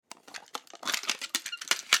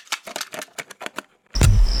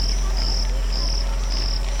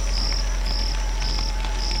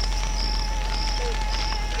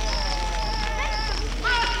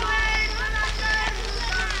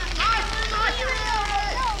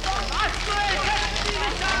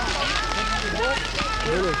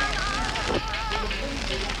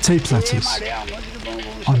tape letters,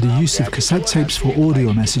 on the use of cassette tapes for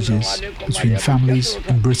audio messages between families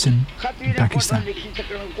in Britain and Pakistan.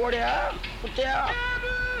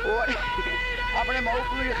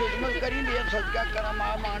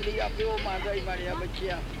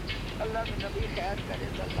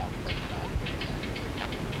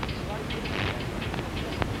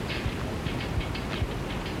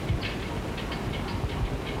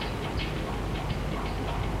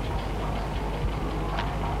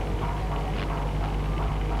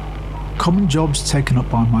 Common jobs taken up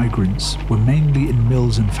by migrants were mainly in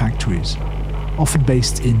mills and factories, often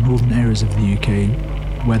based in northern areas of the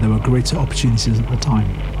UK, where there were greater opportunities at the time.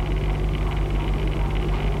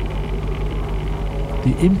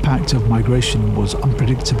 The impact of migration was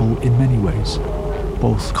unpredictable in many ways,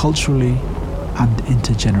 both culturally and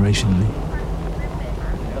intergenerationally.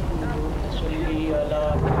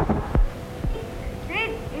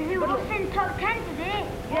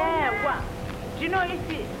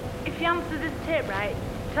 If you answer this tape right,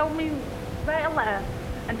 tell me, write a letter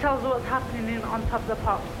and tell us what's happening on top of the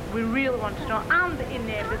pot. We really want to know, and in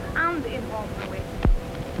neighbours, and in homes away.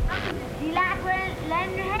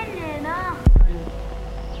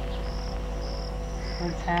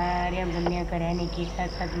 सारे बंदियां कराने की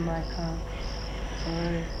साथ माखा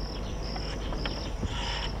और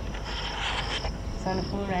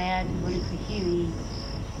सनफून आया तो बड़ी खुशी हुई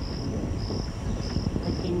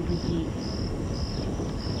बच्चे ने खुशी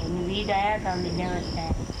उम्मीद आया था हमने जाना है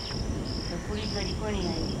तो पूरी गड़ी को नहीं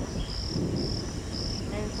आई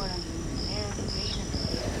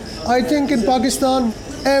I think in Pakistan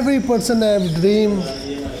every person have a dream.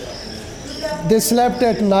 They slept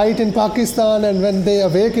at night in Pakistan, and when they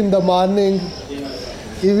awake in the morning,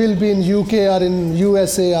 he will be in UK or in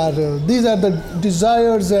USA. Or these are the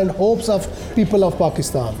desires and hopes of people of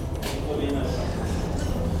Pakistan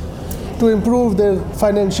to improve their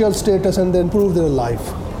financial status and improve their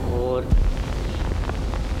life.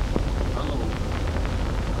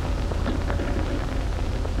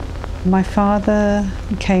 My father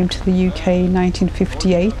came to the UK in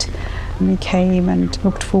 1958. He came and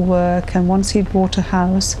looked for work, and once he'd bought a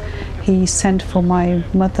house, he sent for my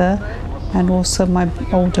mother and also my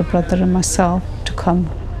older brother and myself to come.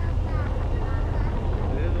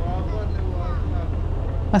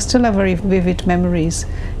 I still have very vivid memories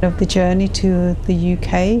of the journey to the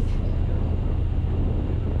UK.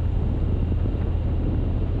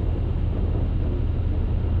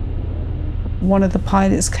 One of the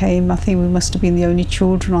pilots came, I think we must have been the only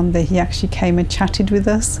children on there. He actually came and chatted with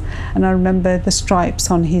us, and I remember the stripes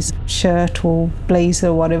on his shirt or blazer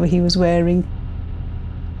or whatever he was wearing.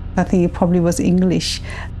 I think it probably was English,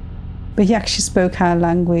 but he actually spoke our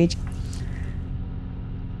language.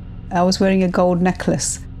 I was wearing a gold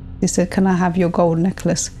necklace. He said, "Can I have your gold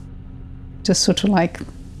necklace?" Just sort of like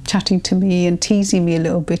chatting to me and teasing me a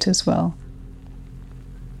little bit as well.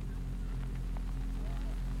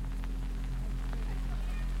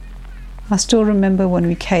 I still remember when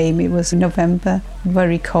we came, it was November,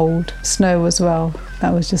 very cold, snow as well.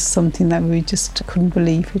 That was just something that we just couldn't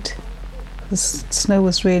believe it. The snow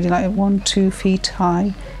was really like 1-2 feet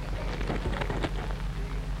high.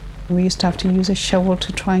 We used to have to use a shovel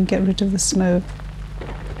to try and get rid of the snow.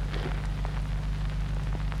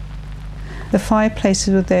 The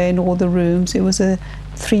fireplaces were there in all the rooms. It was a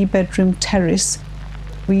 3-bedroom terrace.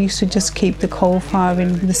 We used to just keep the coal fire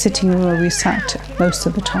in the sitting room where we sat most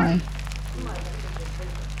of the time.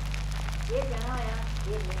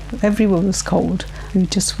 Everywhere was cold. We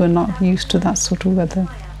just were not used to that sort of weather.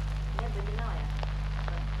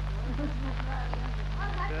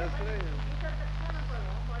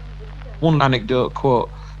 One anecdote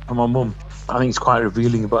quote from my mum, I think it's quite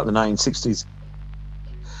revealing about the 1960s.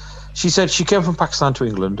 She said she came from Pakistan to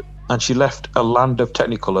England and she left a land of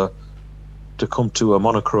Technicolor to come to a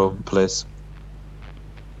monochrome place.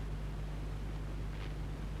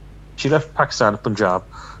 She left Pakistan, Punjab,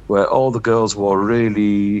 where all the girls wore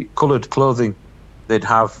really coloured clothing. They'd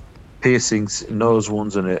have piercings, nose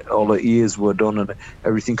ones, and all their ears were done and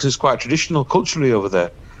everything, because it's quite traditional culturally over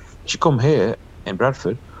there. She come here in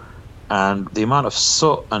Bradford, and the amount of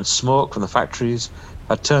soot and smoke from the factories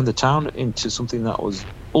had turned the town into something that was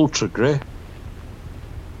ultra grey.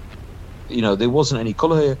 You know, there wasn't any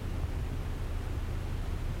colour here.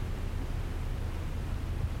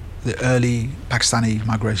 The early Pakistani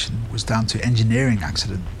migration was down to engineering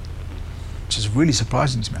accident, which is really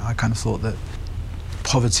surprising to me. I kind of thought that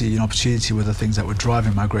poverty and opportunity were the things that were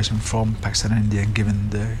driving migration from Pakistan and India, and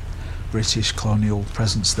given the British colonial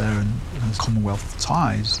presence there and Commonwealth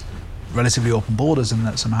ties, relatively open borders, and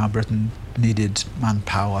that somehow Britain needed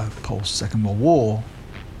manpower post-Second World War.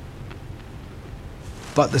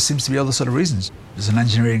 But there seems to be other sort of reasons. There's an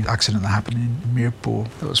engineering accident that happened in Mirpur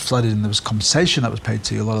that was flooded, and there was compensation that was paid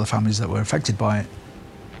to a lot of the families that were affected by it.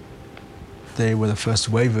 They were the first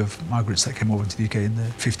wave of migrants that came over to the UK in the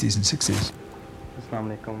 50s and 60s.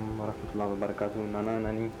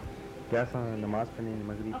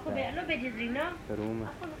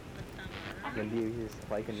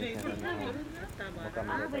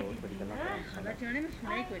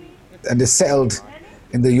 And they settled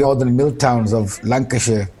in the northern mill towns of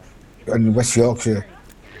Lancashire and West Yorkshire.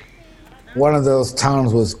 One of those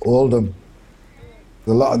towns was Oldham.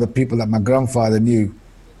 A lot of the people that my grandfather knew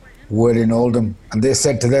were in Oldham, and they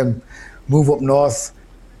said to them, move up north.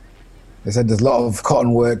 They said there's a lot of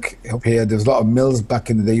cotton work up here, there's a lot of mills back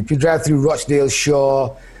in the day. If you drive through Rochdale,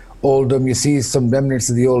 Shaw, Oldham, you see some remnants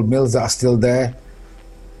of the old mills that are still there.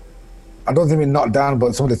 I don't think they've been knocked down,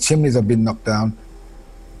 but some of the chimneys have been knocked down.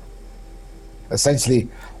 Essentially,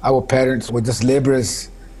 our parents were just labourers.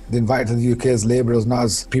 They invited to the UK as labourers, not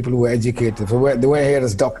as people who were educated. They weren't here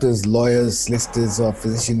as doctors, lawyers, solicitors or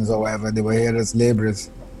physicians or whatever. They were here as labourers.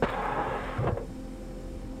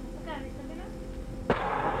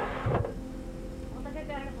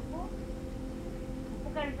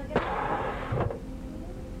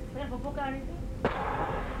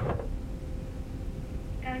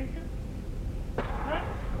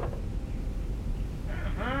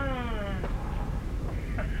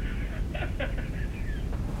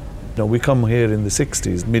 We come here in the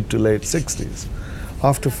 60s, mid to late 60s.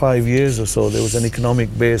 After 5 years or so, there was an economic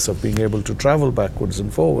base of being able to travel backwards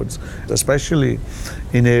and forwards, especially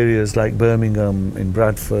in areas like Birmingham, in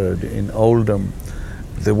Bradford, in Oldham.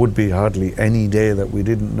 There would be hardly any day that we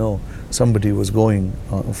didn't know somebody was going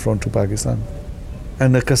front to Pakistan.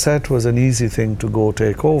 And a cassette was an easy thing to go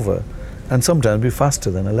take over, and sometimes be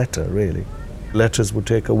faster than a letter, really. Letters would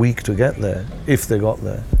take a week to get there, if they got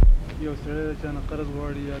there.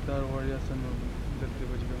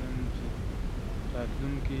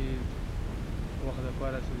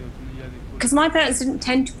 Because my parents didn't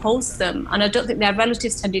tend to post them, and I don't think their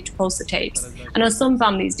relatives tended to post the tapes. I know some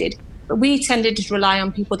families did, but we tended to rely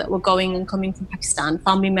on people that were going and coming from Pakistan,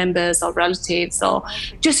 family members or relatives or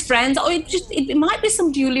just friends, or it might be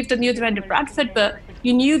somebody who lived on the other end of Bradford, but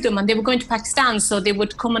you knew them and they were going to Pakistan, so they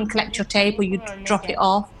would come and collect your tape or you'd drop it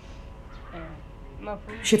off.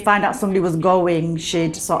 She'd find out somebody was going,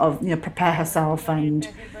 she'd sort of, prepare herself and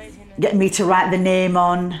get me to write the name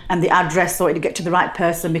on and the address so it'd get to the right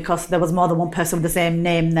person, because there was more than one person with the same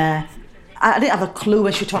name there. I didn't have a clue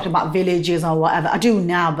when she talked about villages or whatever. I do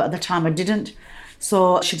now, but at the time I didn't.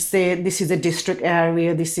 So she'd say, this is a district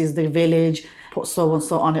area, this is the village, put so and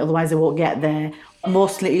so on it, otherwise they won't get there.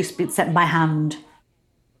 Mostly it used to be sent by hand.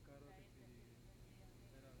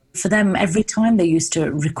 For them, every time they used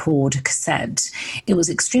to record a cassette, it was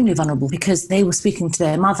extremely vulnerable because they were speaking to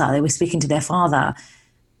their mother, they were speaking to their father,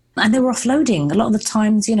 and they were offloading a lot of the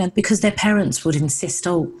times, because their parents would insist,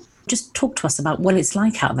 just talk to us about what it's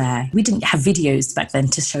like out there. We didn't have videos back then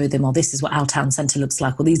to show them, this is what our town centre looks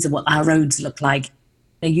like, or these are what our roads look like.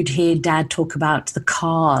 You'd hear Dad talk about the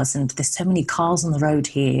cars, and there's so many cars on the road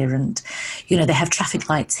here, and, they have traffic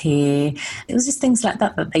lights here. It was just things like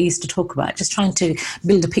that they used to talk about, just trying to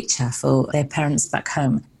build a picture for their parents back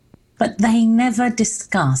home. But they never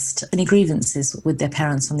discussed any grievances with their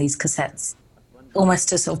parents on these cassettes, almost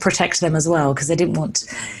to sort of protect them as well, because they didn't want,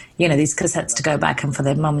 these cassettes to go back and for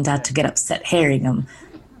their mum and dad to get upset hearing them.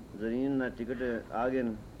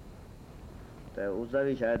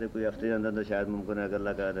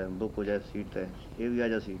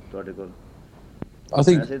 I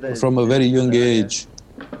think from a very young age,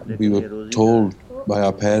 we were told by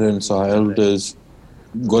our parents, our elders,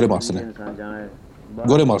 Gore marsane.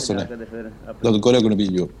 Gore marsane. The Gore are going to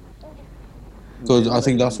beat you. Because I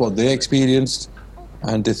think that's what they experienced,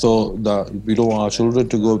 and they thought that we don't want our children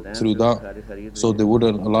to go through that, so they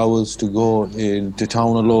wouldn't allow us to go into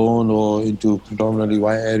town alone or into predominantly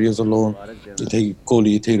white areas alone. They take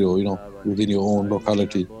Koli Ithiro, within your own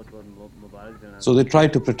locality. So they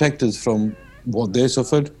tried to protect us from what they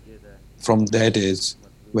suffered from their days,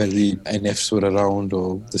 where the NFs were around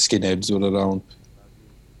or the skinheads were around.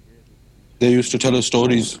 They used to tell us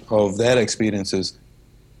stories of their experiences.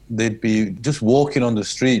 They'd be just walking on the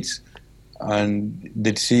streets and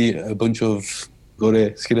they'd see a bunch of Gore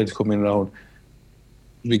skinheads coming around.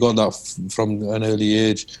 We got that from an early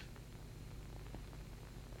age.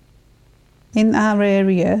 In our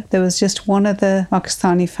area, there was just one other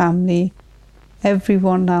Pakistani family.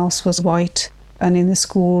 Everyone else was white, and in the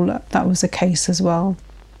school that was the case as well.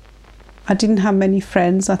 I didn't have many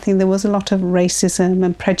friends. I think there was a lot of racism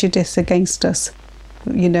and prejudice against us.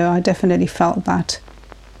 I definitely felt that.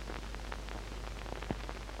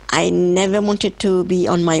 I never wanted to be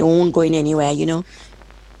on my own going anywhere, you know.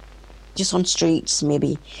 Just on streets,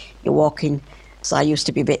 maybe you're walking. So I used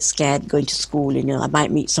to be a bit scared going to school, you know. I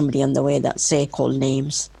might meet somebody on the way that say call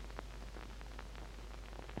names.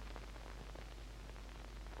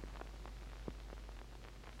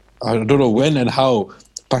 I don't know when and how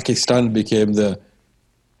Pakistan became the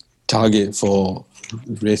target for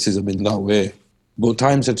racism in that way. But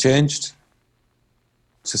times have changed.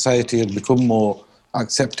 Society has become more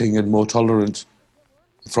accepting and more tolerant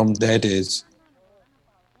from their days.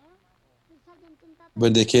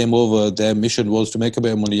 When they came over, their mission was to make a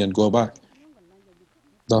bit of money and go back.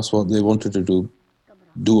 That's what they wanted to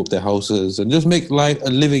do up their houses and just make life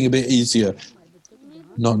and living a bit easier,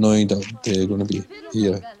 not knowing that they're going to be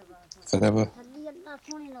here forever.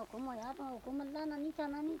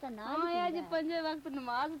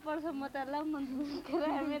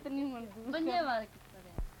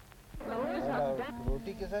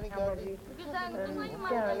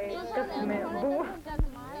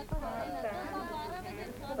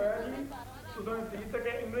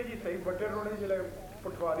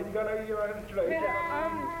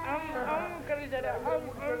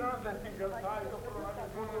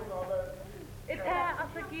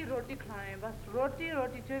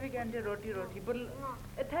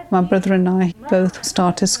 My brother and I both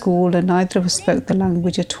started school and neither of us spoke the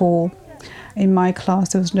language at all. In my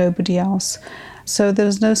class there was nobody else. So there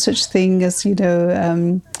was no such thing as, you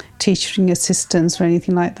know, teaching assistants or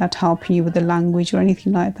anything like that helping you with the language or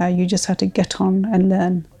anything like that. You just had to get on and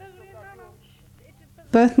learn.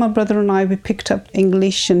 Both my brother and I, we picked up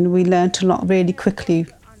English and we learnt a lot really quickly.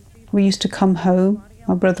 We used to come home,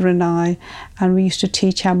 my brother and I, and we used to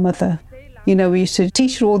teach our mother. You know, we used to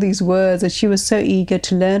teach her all these words and she was so eager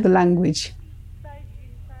to learn the language.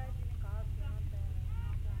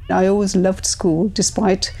 I always loved school,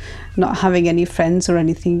 despite not having any friends or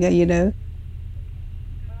anything, you know.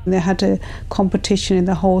 They had a competition in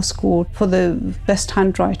the whole school for the best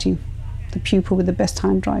handwriting, the pupil with the best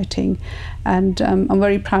handwriting, and I'm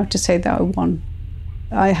very proud to say that I won.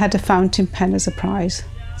 I had a fountain pen as a prize,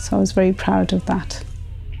 so I was very proud of that.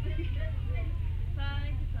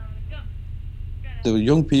 The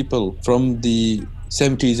young people from the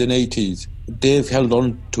 70s and 80s, they've held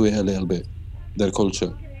on to it a little bit, their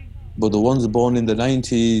culture. But the ones born in the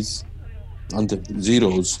 90s and the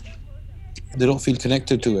zeros, they don't feel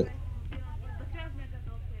connected to it.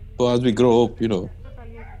 But as we grow up, you know,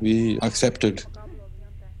 we accepted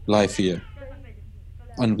life here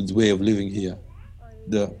and the way of living here.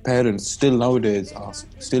 The parents still nowadays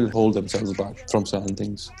still hold themselves back from certain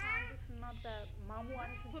things.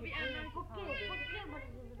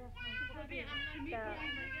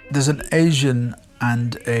 There's an Asian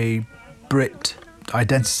and a Brit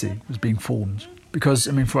identity was being formed because,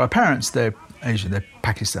 I mean, for our parents, they're Asian, they're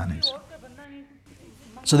Pakistanis.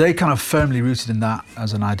 So they kind of firmly rooted in that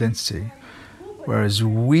as an identity, whereas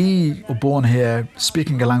we were born here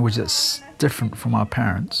speaking a language that's different from our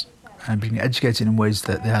parents and being educated in ways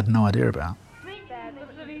that they had no idea about.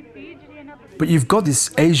 But you've got this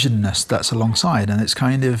Asianness that's alongside, and it's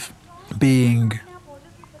kind of being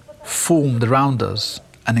formed around us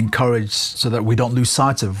and encouraged so that we don't lose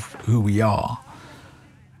sight of who we are.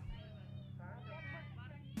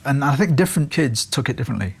 And I think different kids took it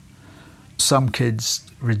differently. Some kids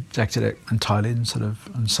rejected it entirely and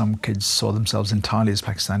some kids saw themselves entirely as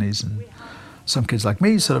Pakistanis, and some kids like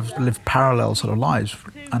me sort of lived parallel sort of lives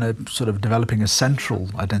and are sort of developing a central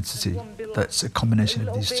identity that's a combination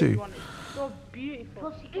of these two. So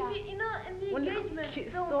beautiful. You know, in the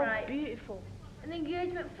engagement film, right? Beautiful. In the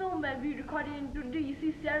engagement film that we recorded in Dundee, you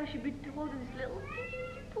see Sarah, she'd be holding this little.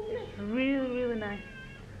 It's really, really nice.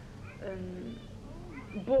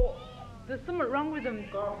 But there's something wrong with them.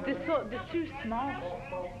 They're too small.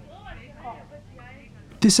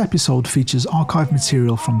 This episode features archive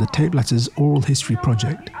material from the Tape Letters Oral History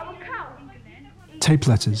Project. Tape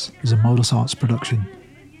Letters is a Modus Arts production.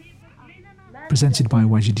 Presented by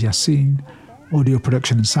Wajid Yassin, audio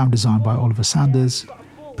production and sound design by Oliver Sanders,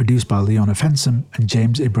 produced by Leona Fensome and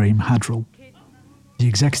James Ibrahim Hadrell. The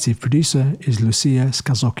executive producer is Lucia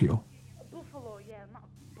Scazzocchio.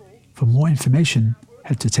 For more information,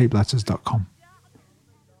 head to tapeletters.com.